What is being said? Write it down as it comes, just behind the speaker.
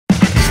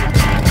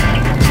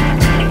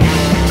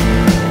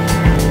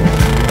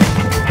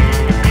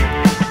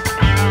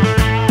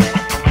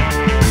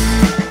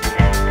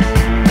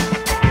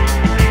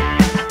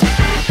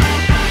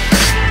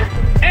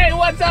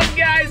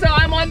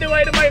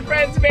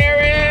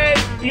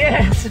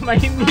Yes, my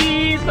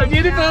niece, my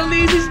beautiful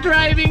niece is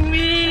driving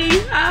me.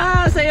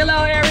 Ah, say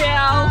hello,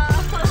 Ariel.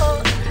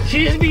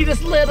 She used to be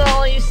this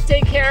little, you used to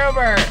take care of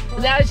her.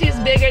 Now she's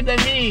bigger than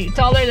me,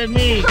 taller than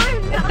me.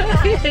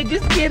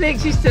 Just kidding,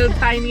 she's so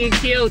tiny and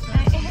cute.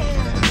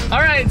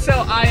 Alright,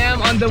 so I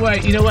am on the way.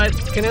 You know what?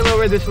 Can I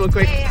lower this real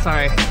quick?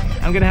 Sorry,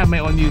 I'm gonna have my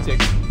own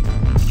music.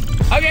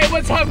 Okay,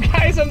 what's up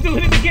guys? I'm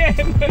doing it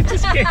again. I'm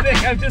just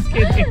kidding, I'm just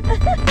kidding.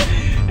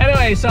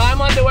 Anyway, so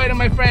I'm on the way to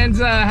my friend's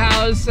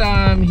house.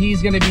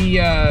 He's gonna be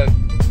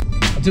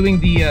doing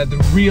the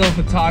real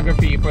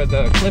photography for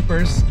the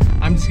clippers.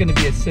 I'm just gonna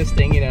be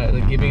assisting, you know,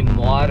 like giving him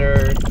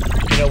water,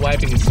 you know,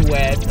 wiping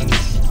sweat on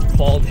his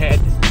bald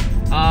head.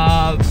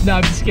 No,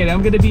 I'm just kidding.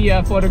 I'm gonna be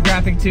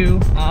photographing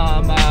too.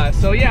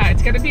 So yeah,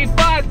 it's gonna be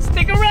fun.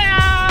 Stick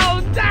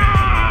around.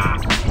 Ah!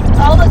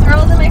 All the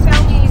girls in my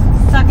family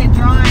suck at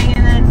drawing,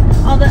 and then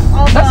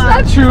that's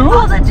not true.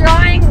 All the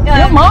drawing.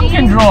 Your mom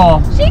can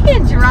draw. She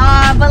can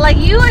draw, but like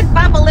you and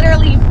Papa,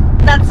 literally,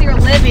 that's your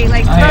living,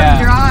 like from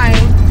drawing.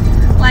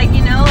 Like,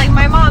 you know, like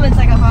my mom, it's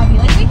like a hobby.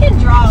 Like we can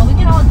draw, we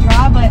can all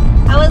draw, but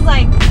I was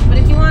like, but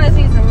if you want to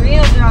see some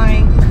real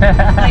drawing,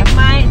 like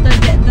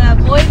the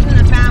boys in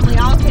the family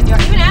all can draw.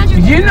 Even Andrew.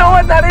 You know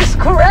what? That is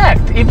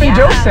correct. Even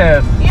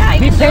Joseph. Yeah,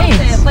 even paints.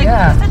 Joseph. Like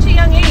at such a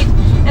young age,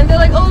 and they're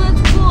like, oh,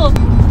 that's cool.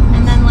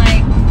 And then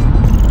like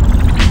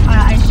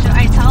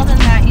I tell them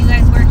that you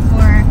guys worked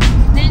for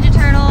Ninja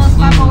Turtles.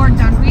 Papa worked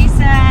on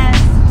Recess.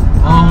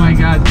 Oh my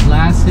God,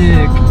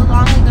 classic. So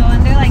long ago,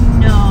 and they're like,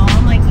 no.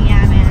 I'm like,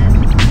 yeah, man.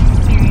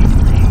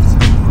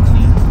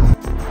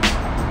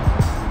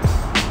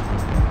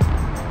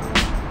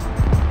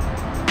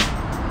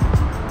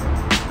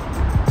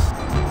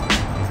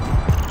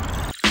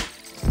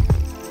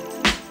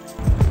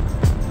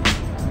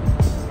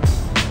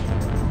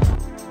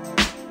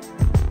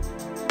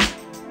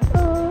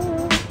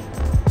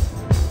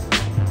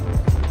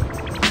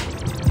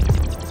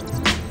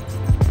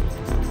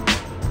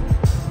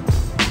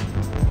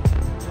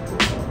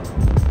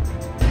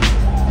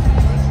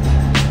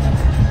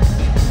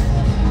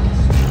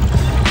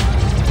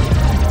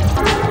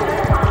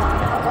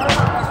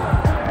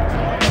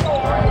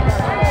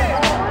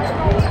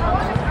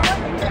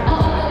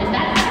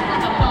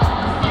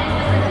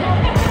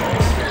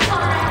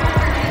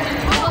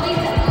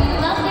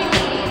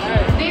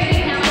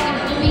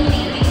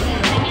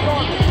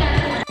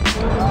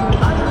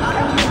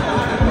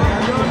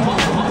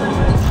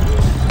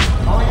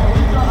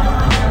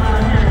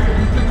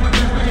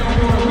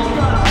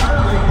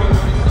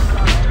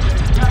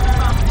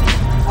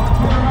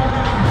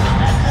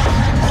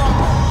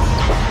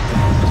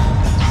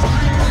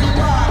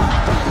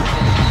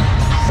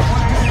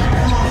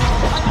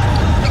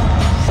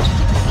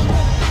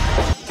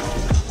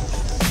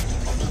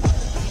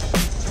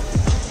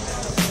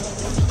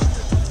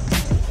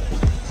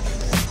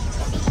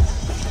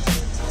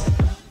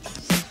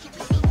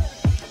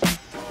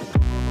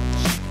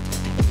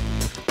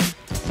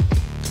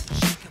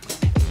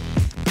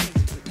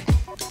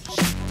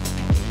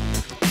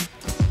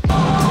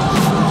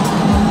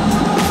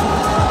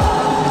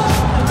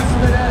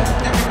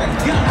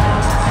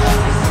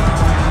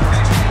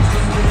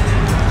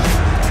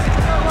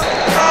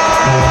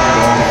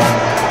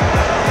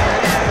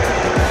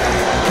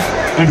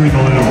 Entering the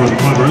lineup for the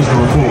Clippers,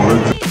 number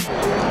 4.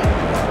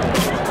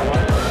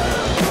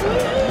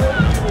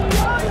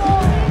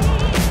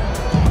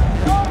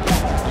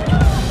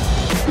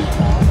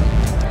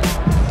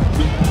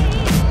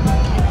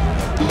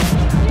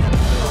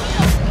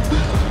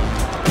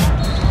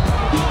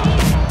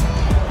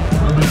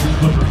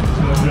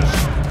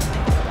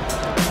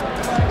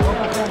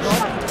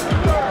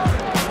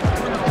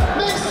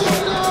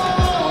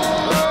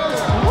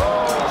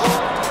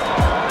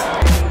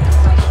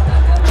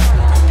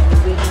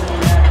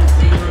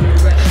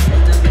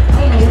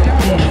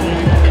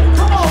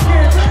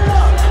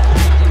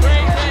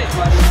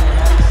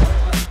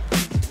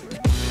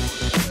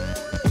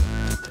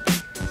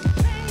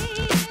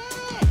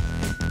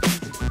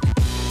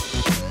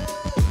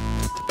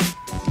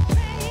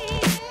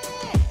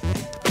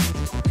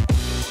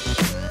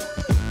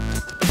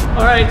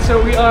 Alright,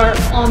 so we are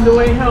on the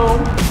way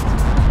home.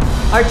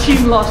 Our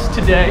team lost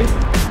today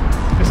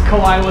because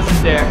Kawhai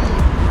wasn't there.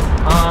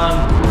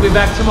 We'll be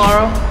back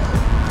tomorrow.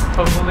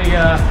 Hopefully they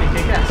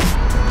kick ass.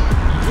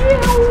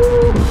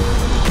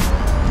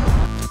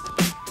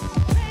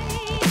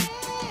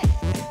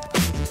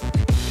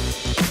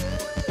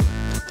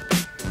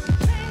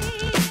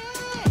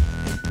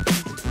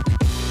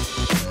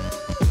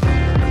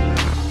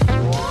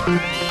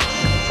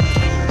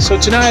 So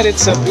tonight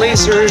it's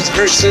Blazers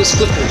versus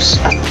Clippers.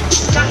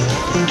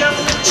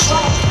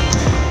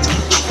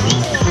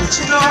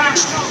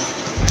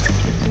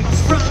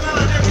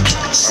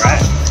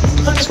 Alright,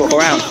 let's walk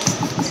around.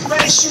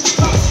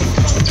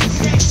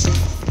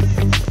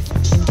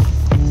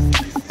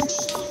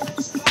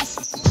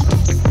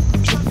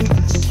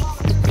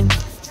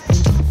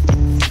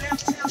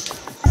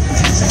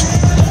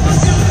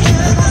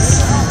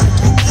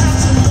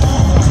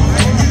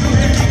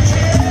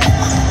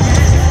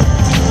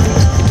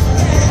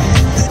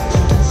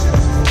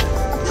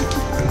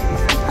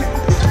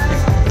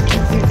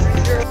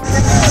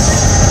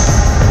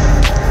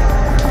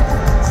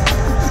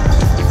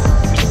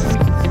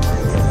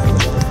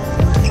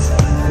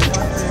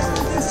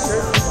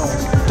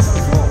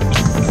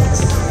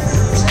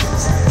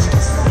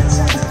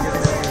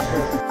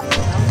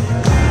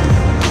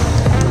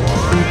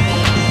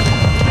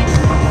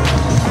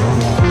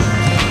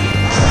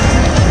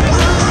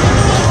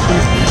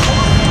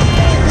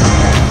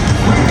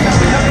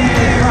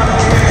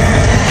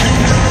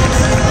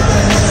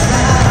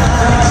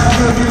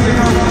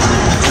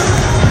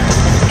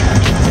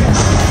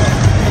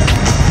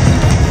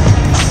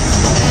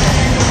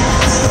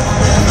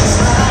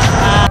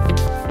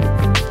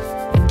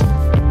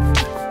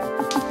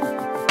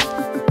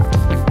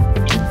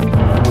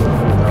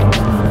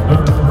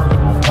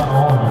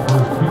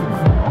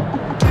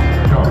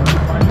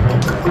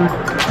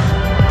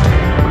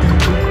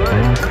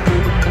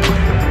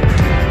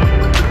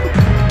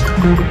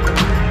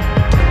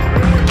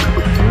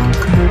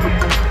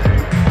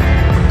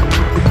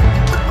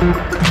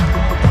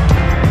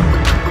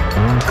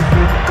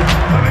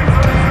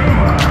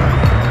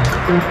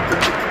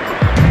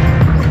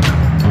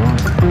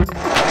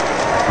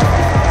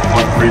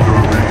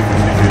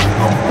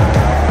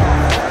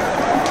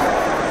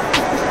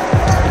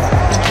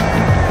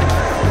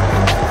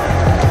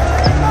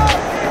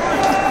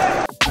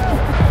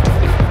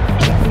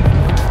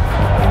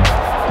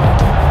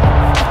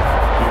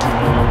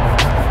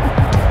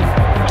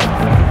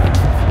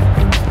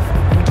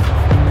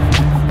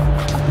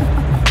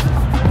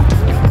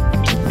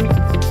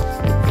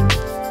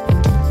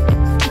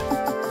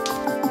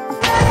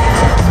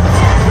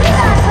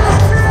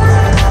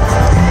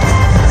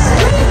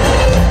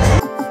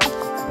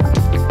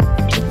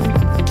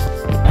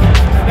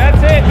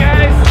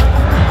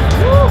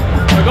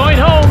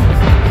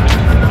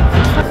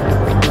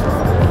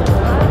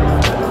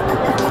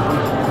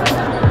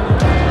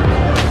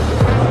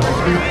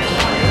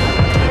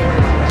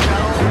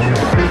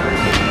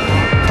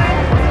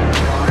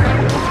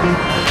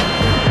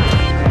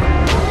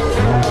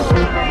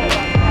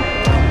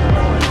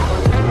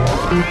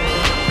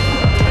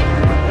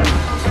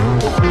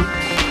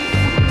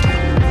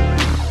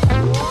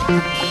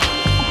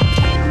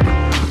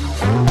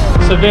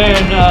 So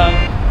then,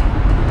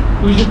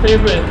 who's your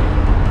favorite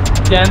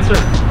dancer?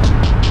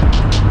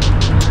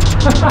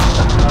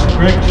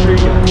 Greg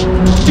Tria.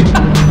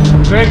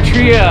 Greg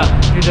Tria,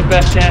 you're the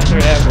best dancer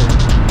ever.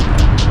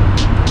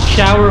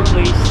 Shower,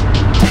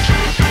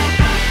 please.